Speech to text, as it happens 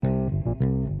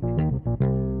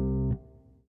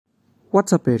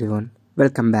What's up, everyone?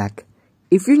 Welcome back.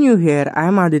 If you're new here, I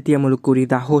am Aditya Mulukuri,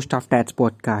 the host of Tats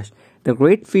Podcast, the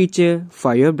great feature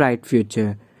for your bright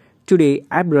future. Today,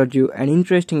 I brought you an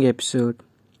interesting episode: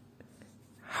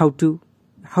 how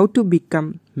to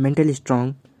become mentally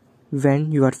strong when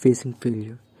you are facing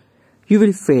failure. You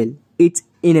will fail; it's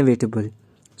inevitable.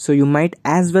 So you might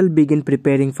as well begin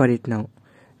preparing for it now.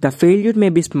 The failure may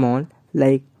be small,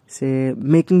 like say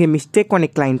making a mistake on a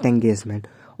client engagement,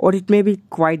 or it may be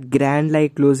quite grand,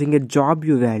 like losing a job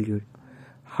you valued.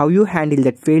 How you handle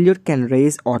that failure can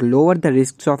raise or lower the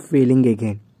risks of failing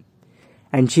again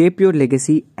and shape your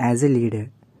legacy as a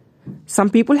leader. Some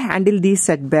people handle these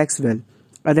setbacks well,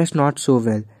 others not so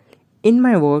well. In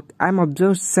my work, I have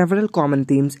observed several common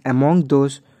themes among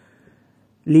those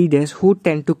leaders who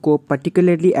tend to cope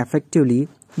particularly effectively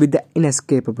with the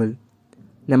inescapable.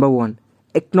 Number 1.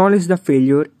 Acknowledge the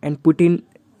failure and put in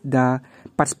the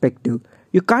perspective.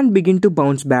 You can't begin to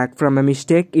bounce back from a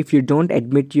mistake if you don't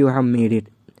admit you have made it.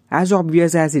 As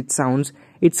obvious as it sounds,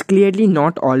 it's clearly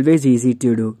not always easy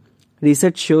to do.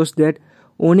 Research shows that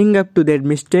owning up to their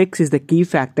mistakes is the key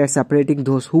factor separating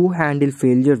those who handle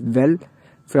failure well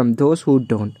from those who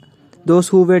don't. Those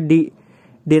who were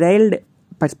derailed,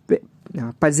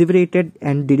 perseverated,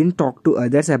 and didn't talk to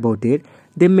others about it,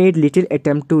 they made little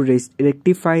attempt to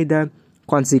rectify the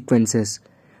consequences.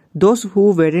 Those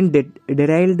who weren't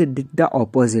derailed did the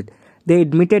opposite. They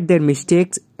admitted their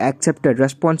mistakes, accepted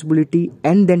responsibility,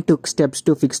 and then took steps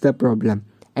to fix the problem.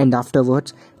 And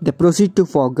afterwards, they proceed to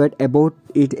forget about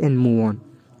it and move on.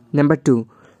 Number 2.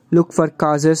 Look for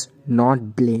causes,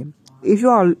 not blame. If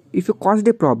you caused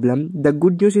a problem, the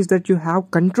good news is that you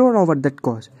have control over that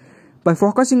cause. By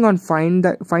focusing on finding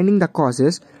the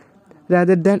causes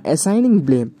rather than assigning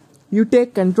blame, you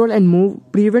take control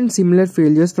and prevent similar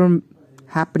failures from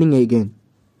happening again.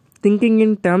 Thinking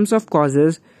in terms of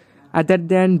causes other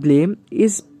than blame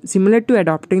is similar to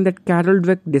adopting that Carol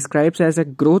Dweck describes as a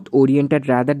growth-oriented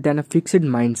rather than a fixed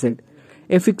mindset.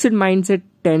 A fixed mindset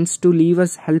tends to leave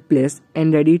us helpless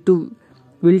and ready to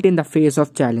wilt in the face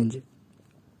of challenge.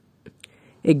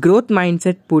 A growth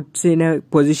mindset puts in a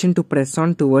position to press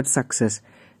on towards success.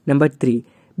 Number 3.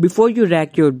 Before you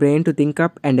rack your brain to think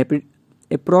up and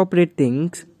appropriate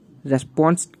things,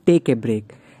 response, take a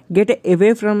break. Get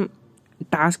away from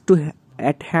task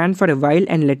at hand for a while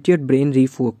and let your brain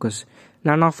refocus.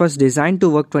 None of us designed to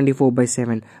work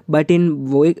 24/7, but in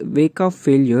wake of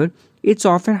failure, it's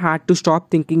often hard to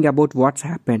stop thinking about what's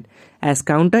happened. As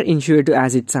counterintuitive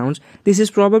as it sounds, this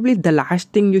is probably the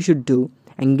last thing you should do.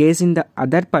 Engage in the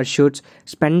other pursuits,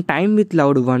 spend time with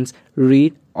loved ones,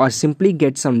 read, or simply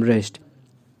get some rest.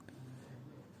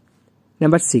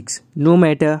 Number 6. No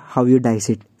matter how you dice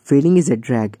it, failing is a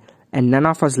drag, and none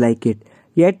of us like it.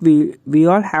 Yet we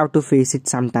all have to face it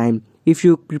sometime. If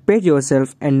you prepare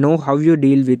yourself and know how you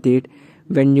deal with it,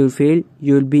 when you fail,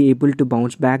 you'll be able to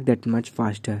bounce back that much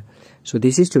faster. So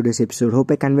this is today's episode.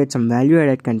 Hope I conveyed some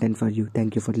value-added content for you.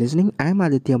 Thank you for listening. I'm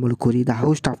Aditya Mulukuri, the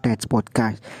host of Tats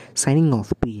Podcast. Signing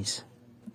off. Peace.